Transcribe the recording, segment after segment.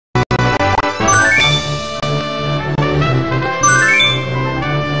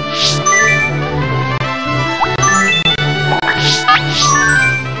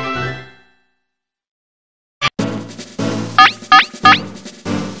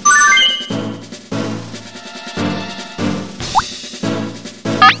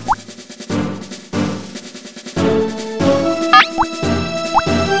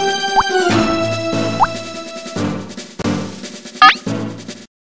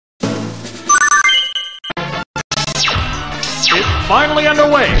finally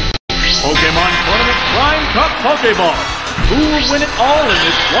underway. Pokemon Tournament Prime Cup Pokeball. Who will win it all in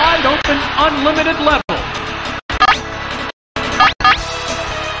this wide open, unlimited level?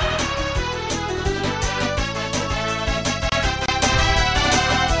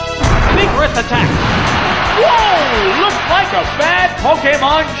 Vigorous attack. Whoa! Looks like a bad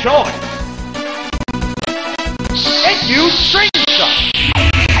Pokemon choice. It used String Shot.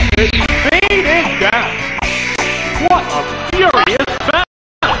 Its speed is down. What a furious battle!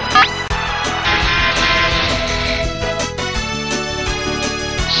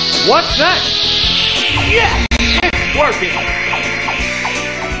 What's that? Yes! It's working!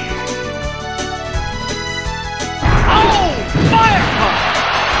 Oh! Fire Punch!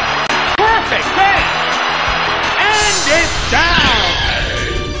 Perfect hit! And it's down!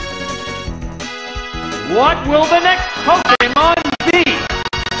 What will the next Pokemon be?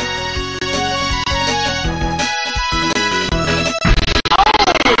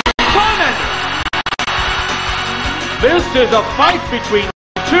 Oh! Charmander! This is a fight between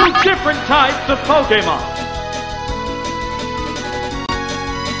two different types of Pokemon.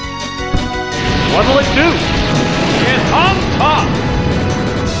 What'll it do? It's on top.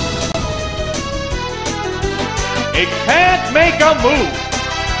 It can't make a move.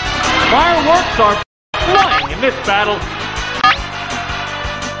 Fireworks are flying in this battle.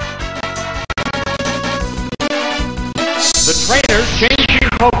 The trainer's changing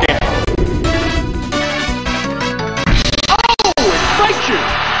Pokemon.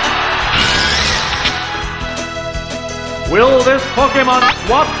 Will this Pokemon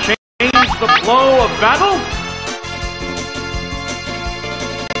swap change the flow of battle?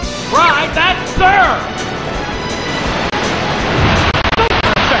 Try that serve!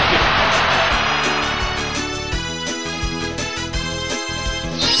 Super effective!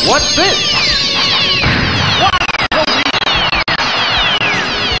 What's this?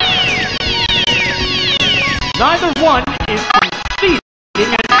 Neither one is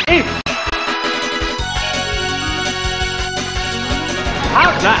conceding an ace.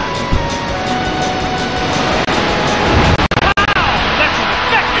 How's that? Wow! That's an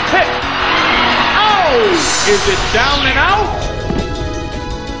effective hit! Oh! Is it down and out?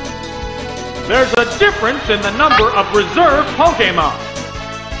 There's a difference in the number of reserve Pokemon.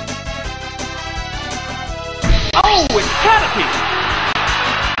 Oh! It's Caterpie!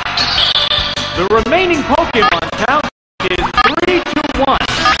 The remaining Pokemon count is 3-1.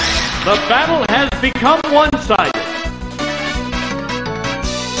 The battle has become one-sided.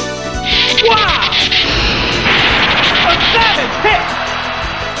 Wow! A savage hit!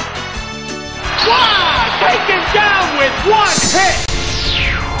 Wow! Taken down with one hit!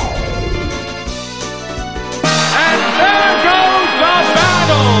 And there goes the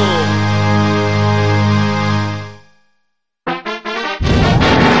battle!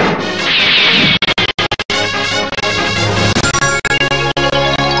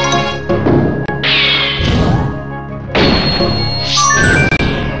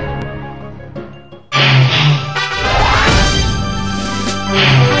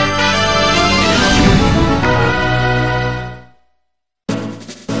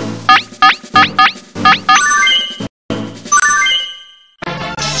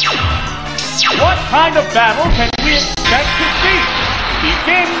 What kind of battle can we expect to see?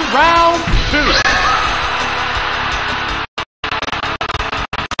 Begin round 2.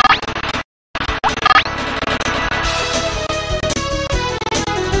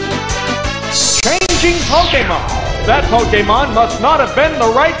 Changing Pokemon. That Pokemon must not have been the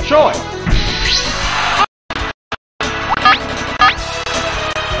right choice.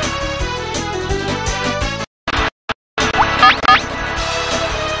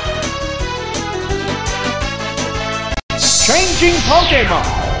 Changing Pokemon.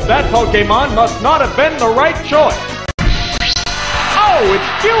 That Pokemon must not have been the right choice. Oh, it's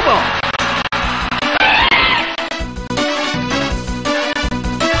Cubone.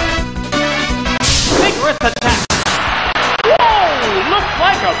 Vigorous attack. Whoa! Looks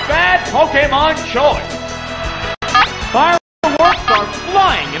like a bad Pokemon choice. Fireworks are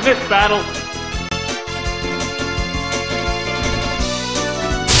flying in this battle.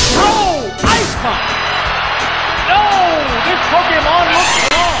 Oh! Ice Punch! No! This Pokemon looks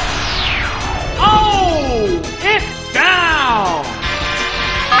lost! Oh! It's down!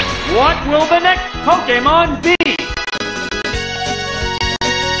 What will the next Pokemon be?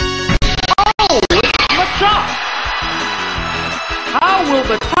 Oh! It's Machop! How will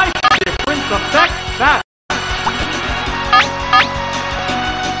the type difference affect that?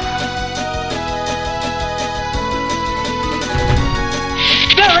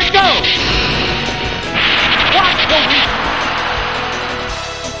 There it goes! Watch the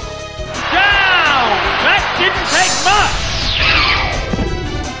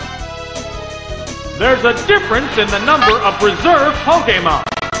there's a difference in the number of reserve Pokemon.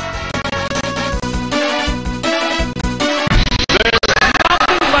 There's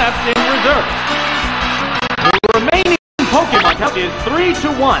nothing left in reserve. The remaining Pokemon count is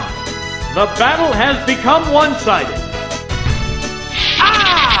 3-1. The battle has become one-sided.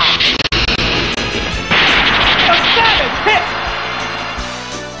 Ah! A savage hit!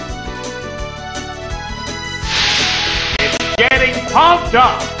 It's getting pumped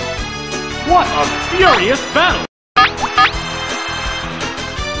up. What a furious battle!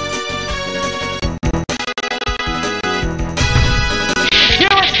 Here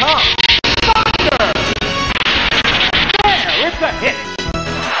it comes! Thunder! There, it's a hit!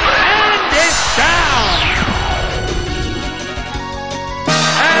 And it's down!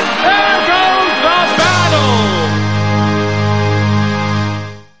 And there goes the battle!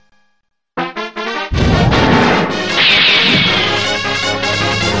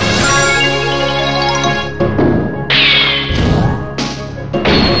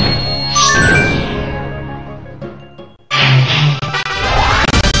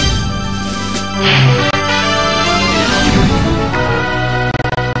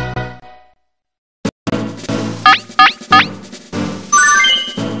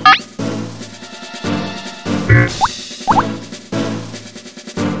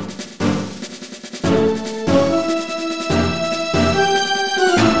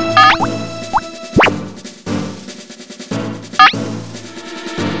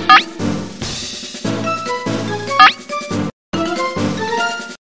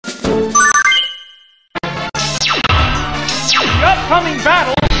 Upcoming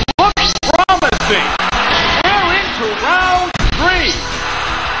battle looks promising. We're into round 3.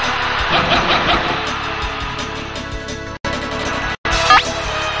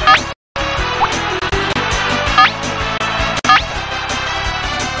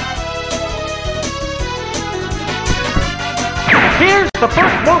 Here's the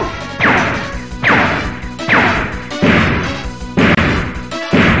first move.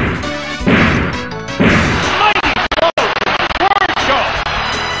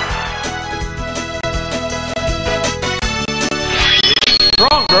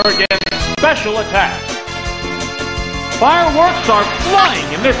 Stronger against special attacks. Fireworks are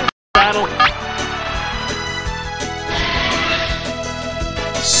flying in this battle.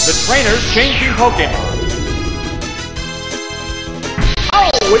 The trainer's changing Pokemon. Oh,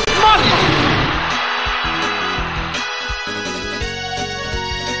 it's Muscle!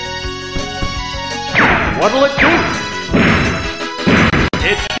 What'll it do?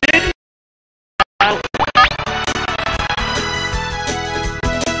 It didn't.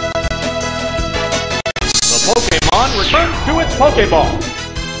 Pokemon returns to its Pokeball.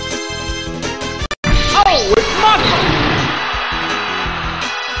 Oh, it's Muscle!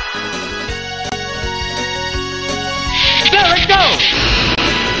 There it goes!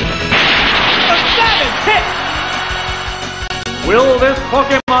 A savage hit! Will this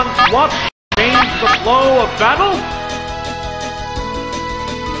Pokemon swap change the flow of battle?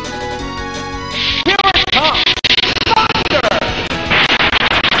 Here it comes! Thunder!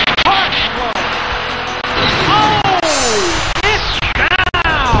 Harsh blow!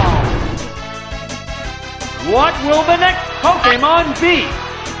 What will the next Pokemon be?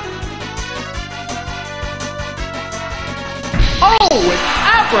 Oh, it's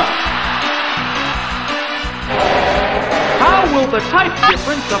Abra! How will the type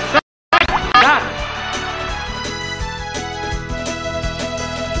difference affect that?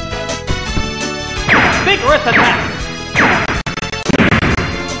 Vigorous attack!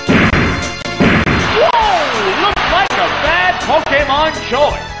 Whoa! Looks like a bad Pokemon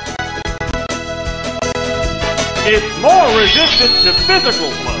choice! It's more resistant to physical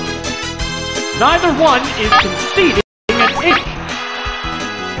blows. Neither one is conceding an inch.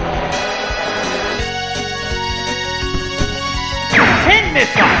 Pin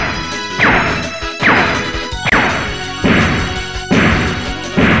missile!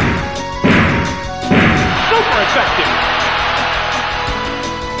 Super effective!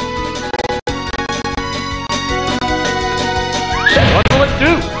 What will it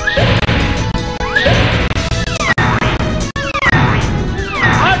do?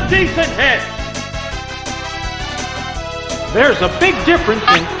 Decent hit! There's a big difference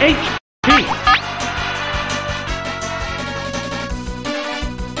in HP.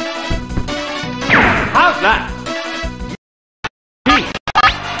 How's that?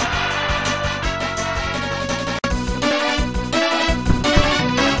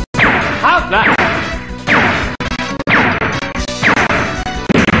 How's that?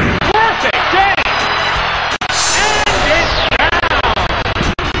 Perfect game! And it's down!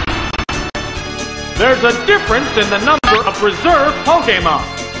 There's a difference in the number of reserve Pokemon.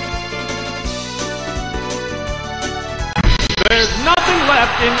 There's nothing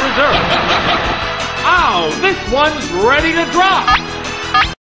left in reserve. Ow, this one's ready to drop.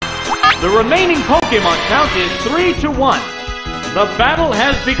 The remaining Pokemon count is 3-1. The battle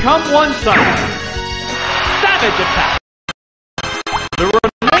has become one-sided. Savage Attack. The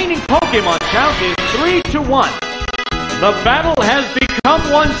remaining Pokemon count is 3-1. The battle has become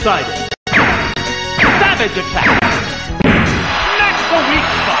one-sided. Savage Attack. Next the weak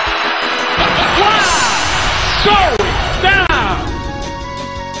spot. Wow! Going down!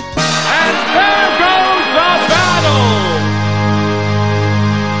 And there goes the battle!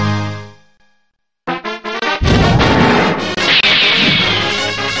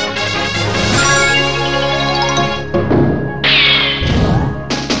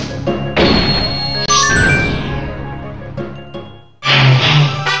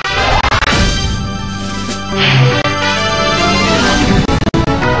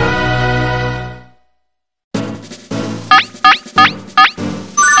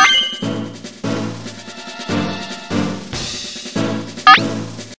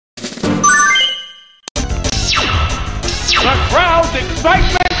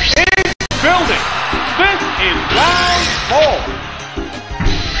 Excitement is building. This is round 4.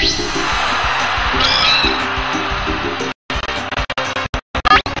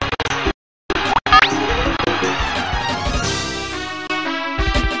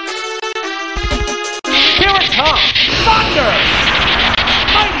 Here it comes. Thunder!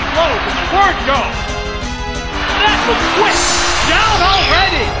 Mighty blow from the word go. That was quick. Down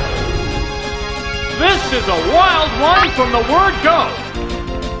already. This is a wild one from the word go.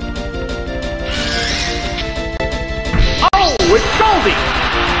 Oh, it's Goldie!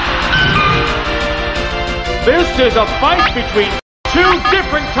 This is a fight between two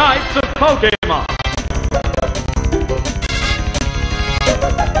different types of Pokemon.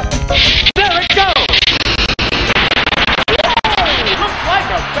 There it goes! Whoa! Looks like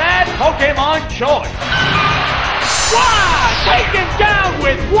a bad Pokemon choice. Wow! Taken down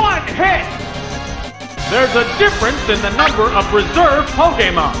with one hit! There's a difference in the number of reserve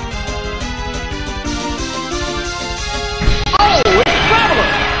Pokemon. Oh, it's Traveler!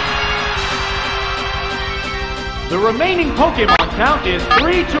 The remaining Pokemon count is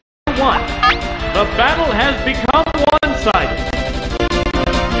 3-1. The battle has become one-sided.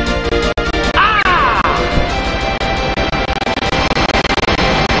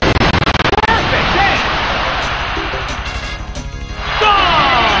 Perfect hit!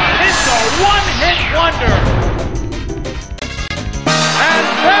 Gone! It's a one-hit wonder! And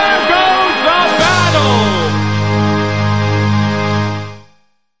there goes the battle!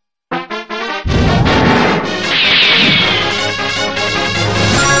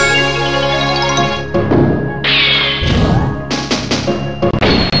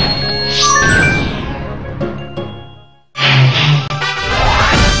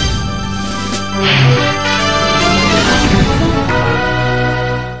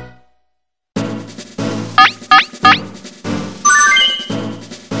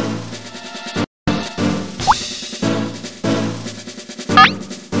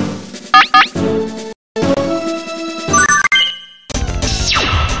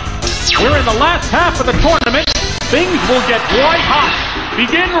 We're in the last half of the tournament. Things will get quite hot.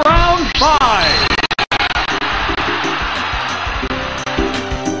 Begin round 5.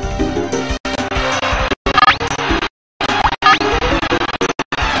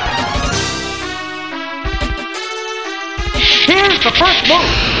 Here's the first move.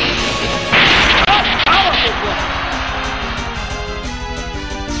 A powerful blow.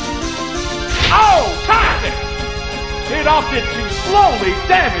 Oh, toxic! It opted to slowly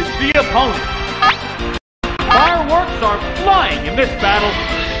damage the opponent. Fireworks are flying in this battle.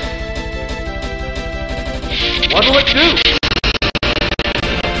 What'll it do?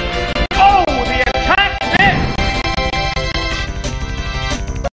 Oh, the attack missed!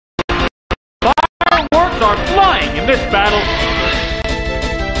 Fireworks are flying in this battle.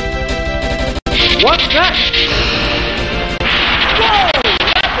 What's next? Whoa!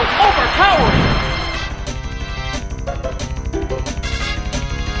 That was overpowering!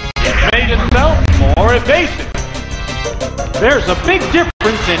 It made itself more evasive. There's a big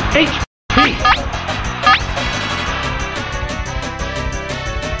difference in HP.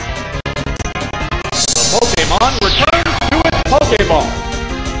 The Pokemon returns to its Pokeball.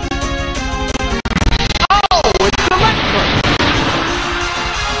 Oh, it's electric!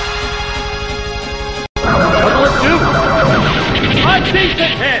 What'll it do? A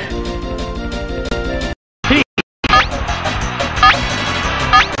decent hit!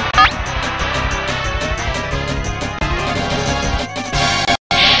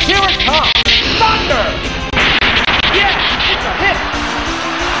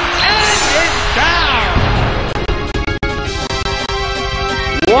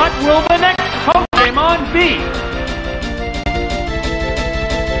 speed.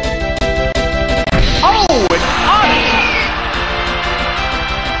 Oh, it's ice!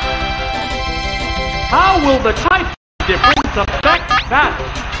 How will the type difference affect that?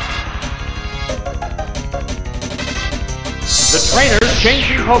 The trainer's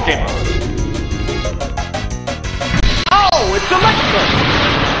changing Pokemon. Oh, it's electric!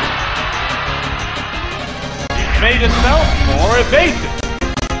 It made itself more evasive.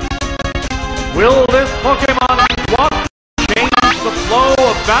 Will this Pokemon swap change the flow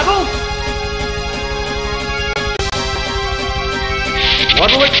of battle?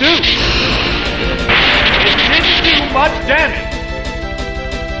 What'll it do? It didn't do much damage.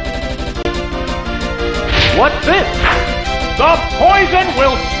 What's this? The poison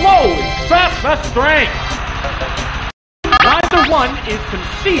will slowly sap the strength. Neither one is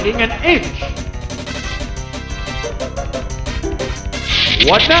conceding an inch.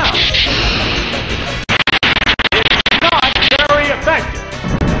 What now? It's not very effective.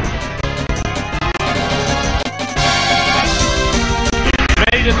 It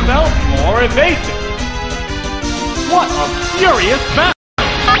made itself more evasive. What a furious battle!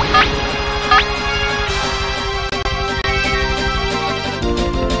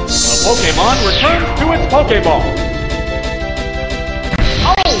 The Pokemon returns to its Pokeball.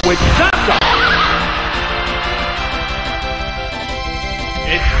 Oh, it's Zapdos!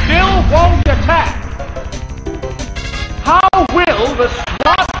 It still won't attack. How will the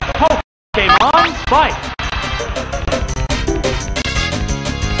swapped Pokemon fight?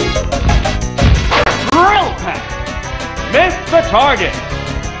 Drill Peck! Missed the target.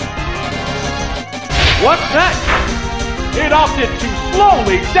 What's next? It opted to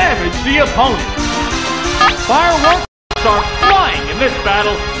slowly damage the opponent. Fireworks are flying in this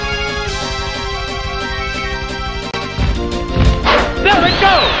battle. There it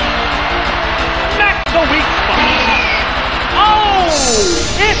goes! Smack the weak spot! Oh!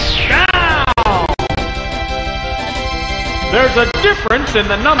 It's down! There's a difference in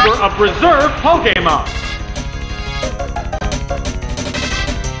the number of reserve Pokemon.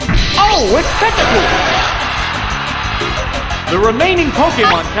 Oh, it's Pikachu! The remaining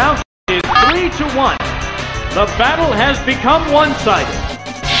Pokemon count is 3-1. The battle has become one-sided.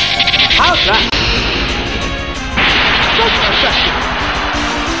 How's that? Super effective!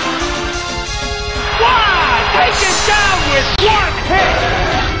 Wow! Taken down with one hit!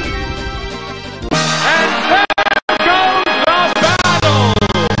 And there goes the battle!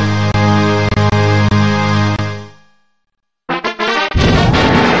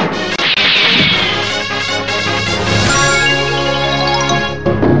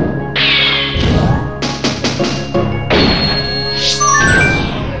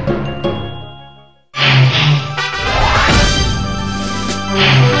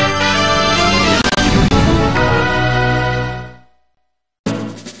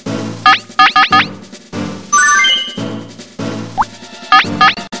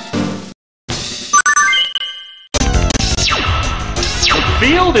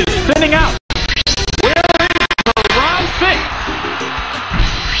 Field is thinning out. We're ready for round 6.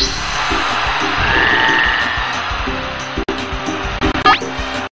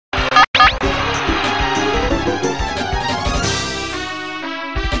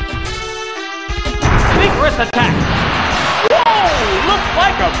 Vigorous attack. Whoa! Looks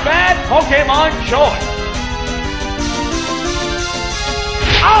like a bad Pokemon choice.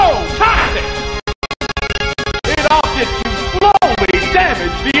 Oh, toxic! It opted to slowly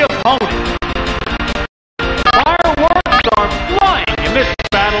damage the opponent. Fireworks are flying in this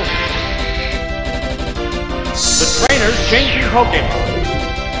battle. The trainer's changing Pokemon.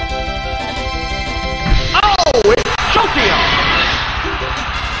 Oh, it's Jolteon!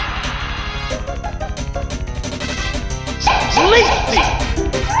 Leaf Seed!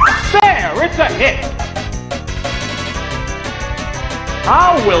 There, it's a hit!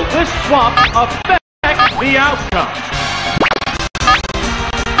 How will this swap affect the outcome?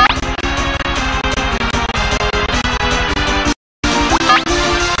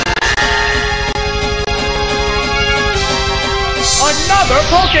 Another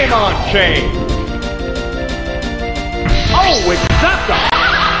Pokemon change! Oh, it's Zapdos!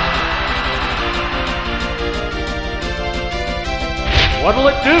 What'll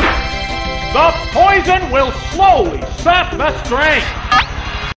it do? The poison will slowly sap the strength!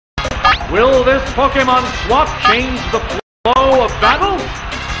 Will this Pokemon swap change the flow of battle?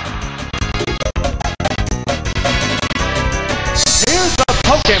 Here's the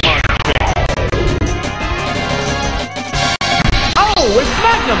Pokemon change! Oh, it's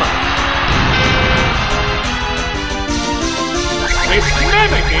Magnemite! It's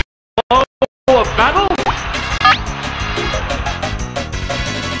mimicking the flow of battle?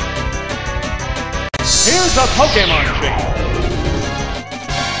 Here's a Pokemon tree.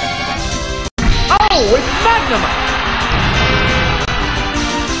 Oh, it's Magnemite!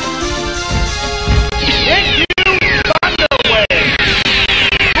 Thank you, Thunder Wave!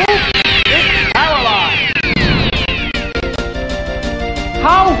 Oops, it's paralyzed!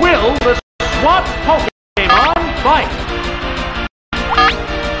 How will the SWAT Pokemon fight?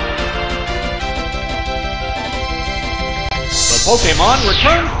 The Pokemon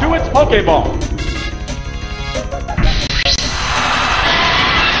returns to its Pokeball.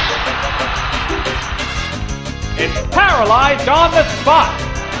 It's paralyzed on the spot.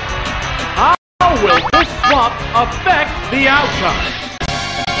 How will this swap affect the outcome?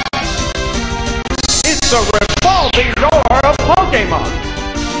 It's a revolving door of Pokemon.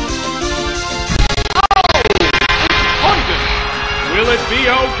 Oh, it's poison. Will it be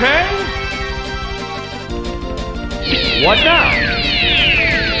okay? What now?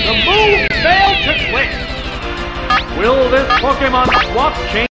 The move failed to click. Will this Pokemon swap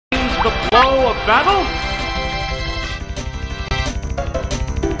change the flow of battle?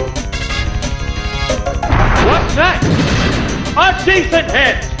 What's next? A decent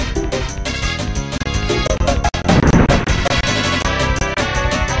hit!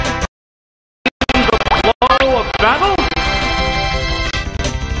 The flow of battle?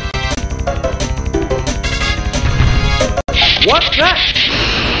 What's next?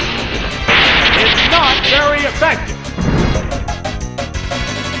 It's not very effective.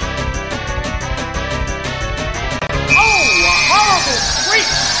 Oh, a horrible freak!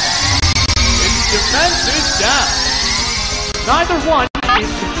 Defense is down. Neither one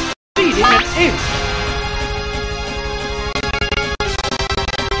is conceding an inch.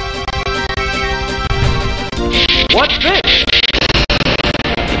 What's this?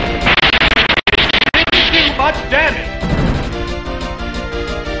 It didn't do much damage.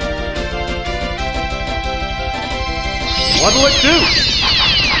 What'll it do?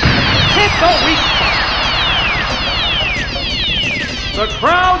 Hit the weak spot. The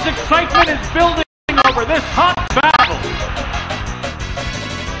crowd's excitement is building over this hot battle.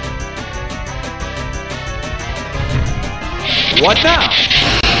 What now?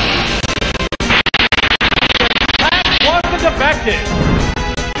 That wasn't effective.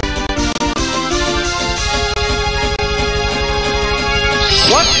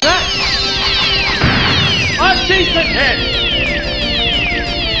 What's next? A decent hit.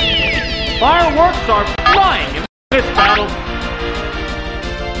 Fireworks are flying in this battle.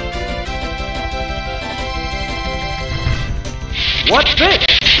 What's this?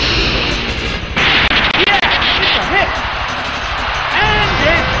 Yeah, it's a hit! And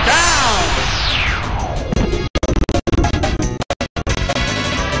it's down!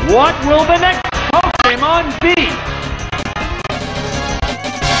 What will the next Pokemon be?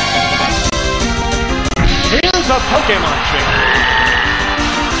 Here's a Pokemon trick.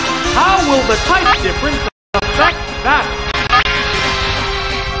 How will the type difference affect that?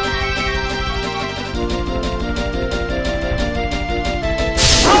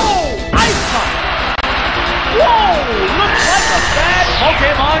 Whoa! Looks like a bad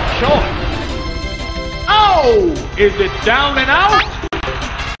Pokemon choice. Oh! Is it down and out?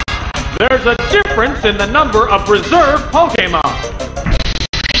 There's a difference in the number of reserve Pokemon.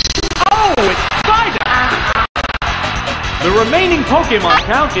 Oh! It's Psyduck! The remaining Pokemon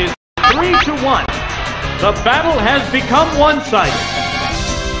count is 3-1. The battle has become one-sided.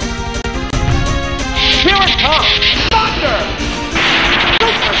 Here it comes! Thunder!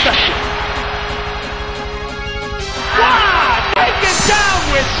 Super Section! Wow! Take it down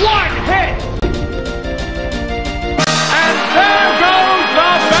with one hit! And there goes the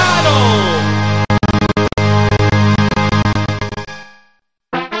battle!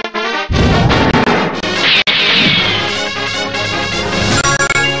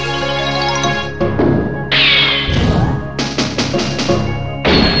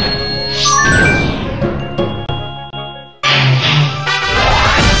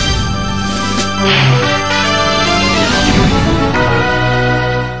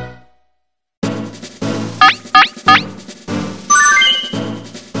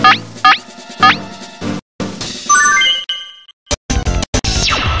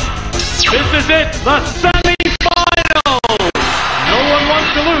 This is it, the semi-finals! No one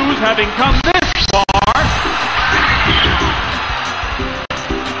wants to lose having come this far.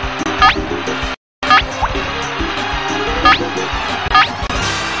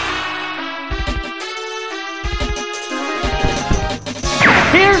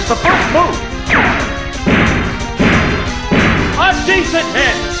 Here's the first move. A decent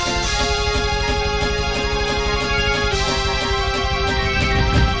hit.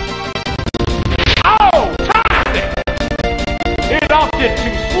 Oh!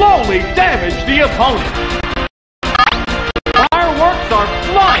 the opponent. Fireworks are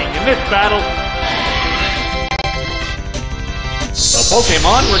flying in this battle. The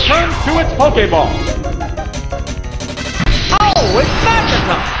Pokemon returns to its Pokeball. Oh, it's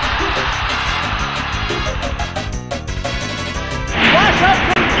Magneton! Flash up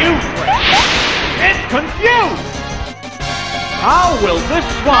Confuse Ray! It's confused! How will this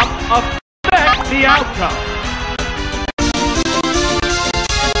swap affect the outcome?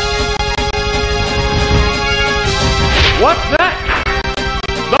 What's next?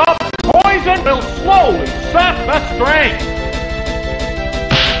 The poison will slowly sap the strength.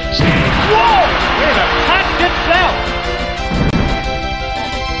 Whoa! It attacked itself!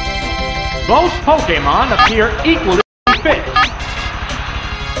 Both Pokemon appear equally fit.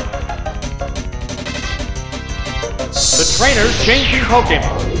 The trainer's changing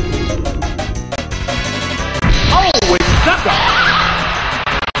Pokemon. Oh, it's Zucca!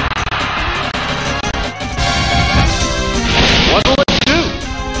 What'll it do?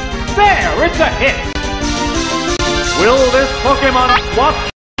 There, it's a hit! Will this Pokemon swap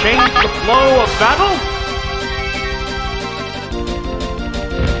change the flow of battle?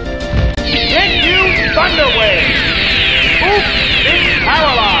 Infuse Thunder Wave! Oops, it's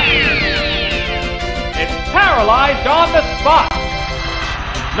paralyzed! It's paralyzed on the spot!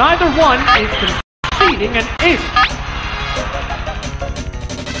 Neither one is conceding an inch!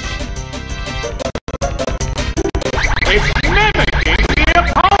 It's mimicking the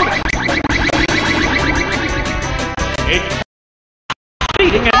opponent! It's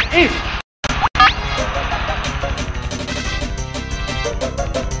conceding an inch!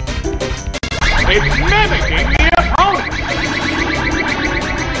 It's mimicking the opponent!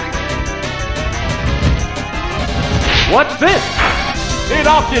 What's this? It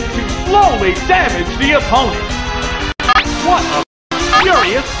opted to slowly damage the opponent! What a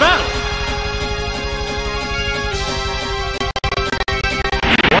furious battle!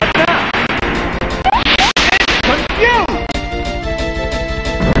 What now? It's confused!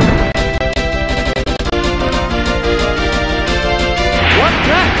 What's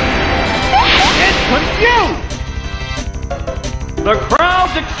next? Confused! The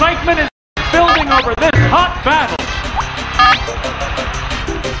crowd's excitement is building over this hot battle.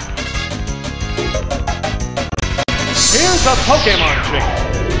 Here's a Pokemon change.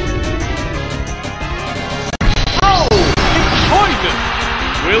 Oh, it's poison.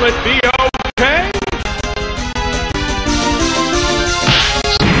 Will it be okay?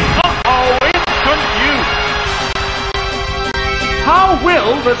 Uh-oh, it's confused. How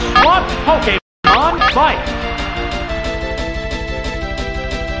will the swapped Pokemon fight?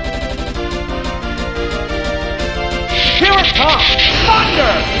 Here it comes!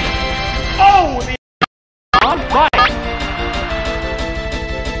 Thunder! Oh, the on fight!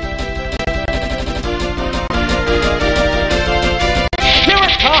 Here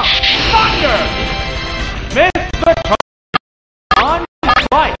it comes! Thunder! Miss the on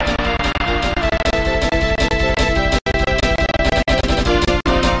fight!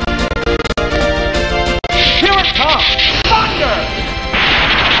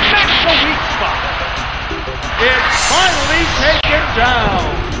 It's finally taken down!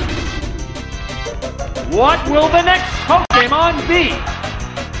 What will the next Pokemon be?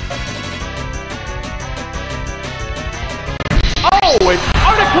 Oh, it's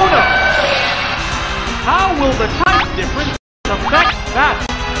Articuno! How will the type difference affect that?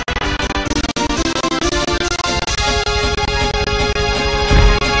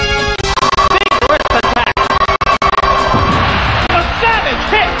 Vigorous attack! A savage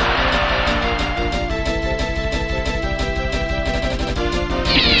hit!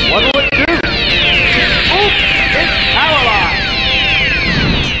 What'll it do? Oops! It's paralyzed!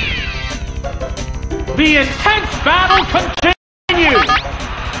 The intense battle continues!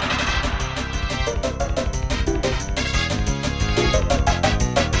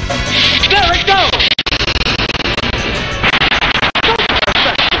 There it goes!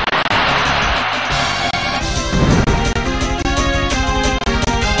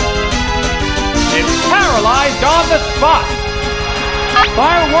 It's paralyzed on the spot!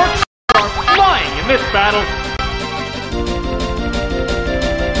 Fireworks are flying in this battle.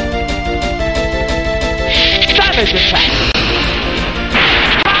 Savage attack.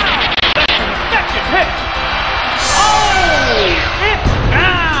 Wow, that's an effective hit. Oh, it's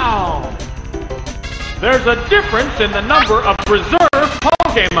down. There's a difference in the number of reserve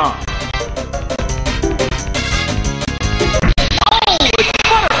Pokemon. Oh, it's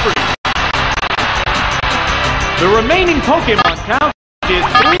Butterfree. The remaining Pokemon count is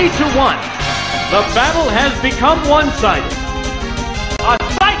 3-1. The battle has become one-sided. A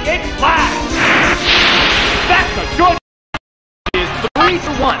Psychic Blast! That's a good hit. It is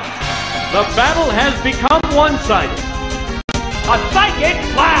 3-1. The battle has become one-sided. A psychic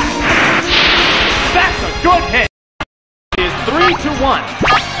blast! That's a good hit. It is 3-1.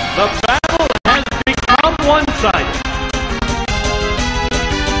 The battle has become one-sided.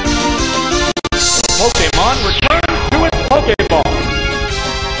 Pokemon returns to its Pokeball.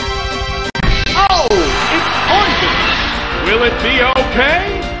 Oh, it's poison. Will it be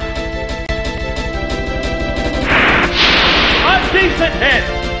okay? A decent hit.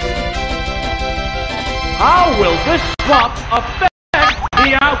 How will this swap affect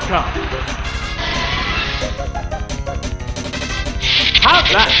the outcome? How's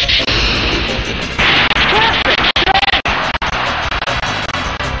that? Perfect!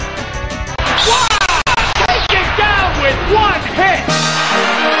 Wow! Take it down with one hit!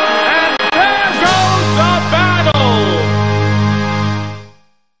 And there goes the battle!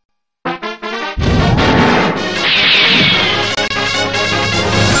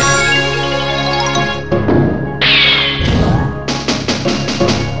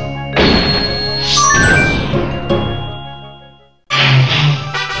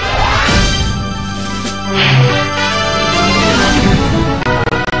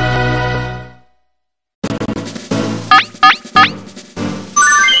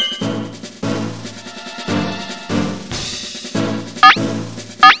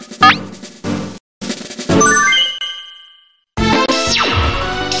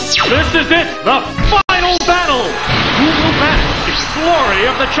 This is it, the final battle! Who will match the glory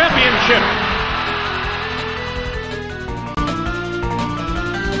of the championship?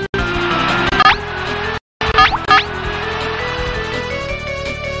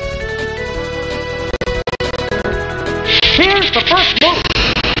 Here's the first move.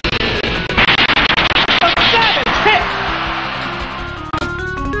 A savage hit!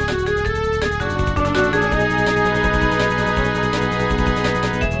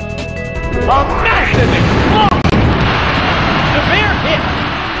 A massive explosion! Severe hit!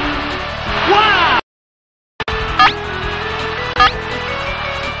 Wow!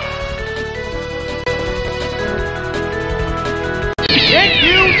 Hit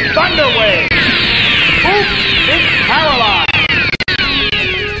you, Thunder Wave! Oops, it's paralyzed!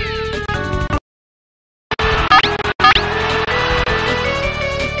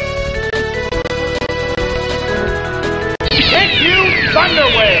 Hit you, Thunder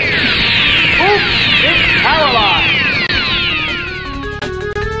Wave! Oops, it's paralyzed!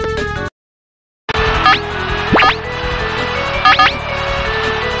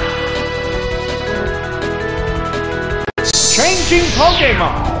 Changing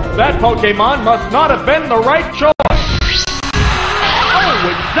Pokemon! That Pokemon must not have been the right choice! Oh,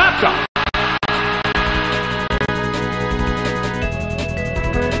 it's Zapdos!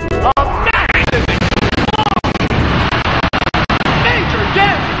 A massive explosion! Major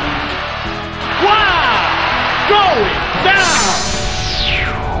damage! Wow! Going down!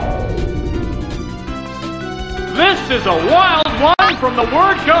 This is a wild one from the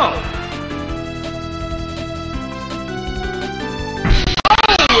word go!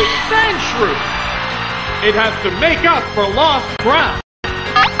 Oh, it's Sandshrew! It has to make up for lost ground.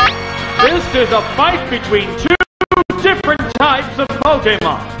 This is a fight between two different types of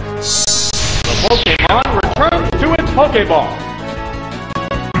Pokemon. The Pokemon returns to its Pokeball.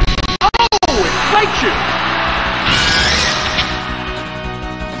 Oh, it's Raichu!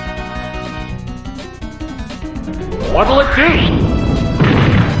 What'll it do?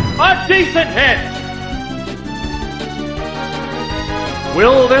 A decent hit!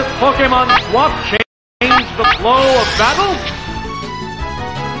 Will this Pokemon swap change the flow of battle?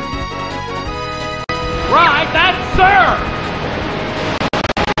 Try that, sir!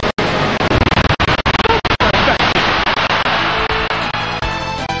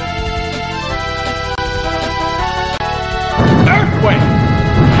 Earthquake!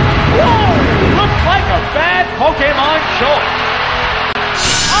 Whoa! Looks like a bad Pokemon choice!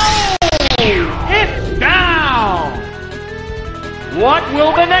 Oh! It's down! What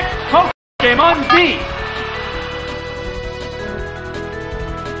will the next Pokemon be?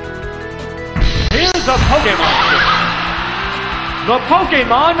 Here's a Pokemon trick. The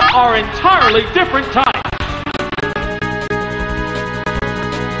Pokemon are entirely different types.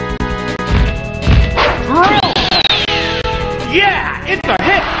 Drill! Yeah, it's a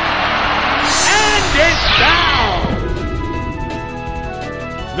hit! And it's down!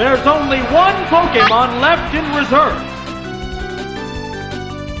 There's only one Pokemon left in reserve.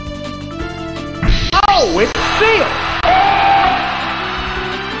 Oh, it's Seel!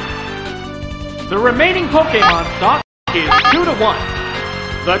 The remaining Pokemon stock is 2-1.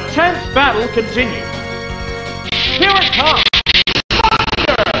 The tense battle continues. Here it comes!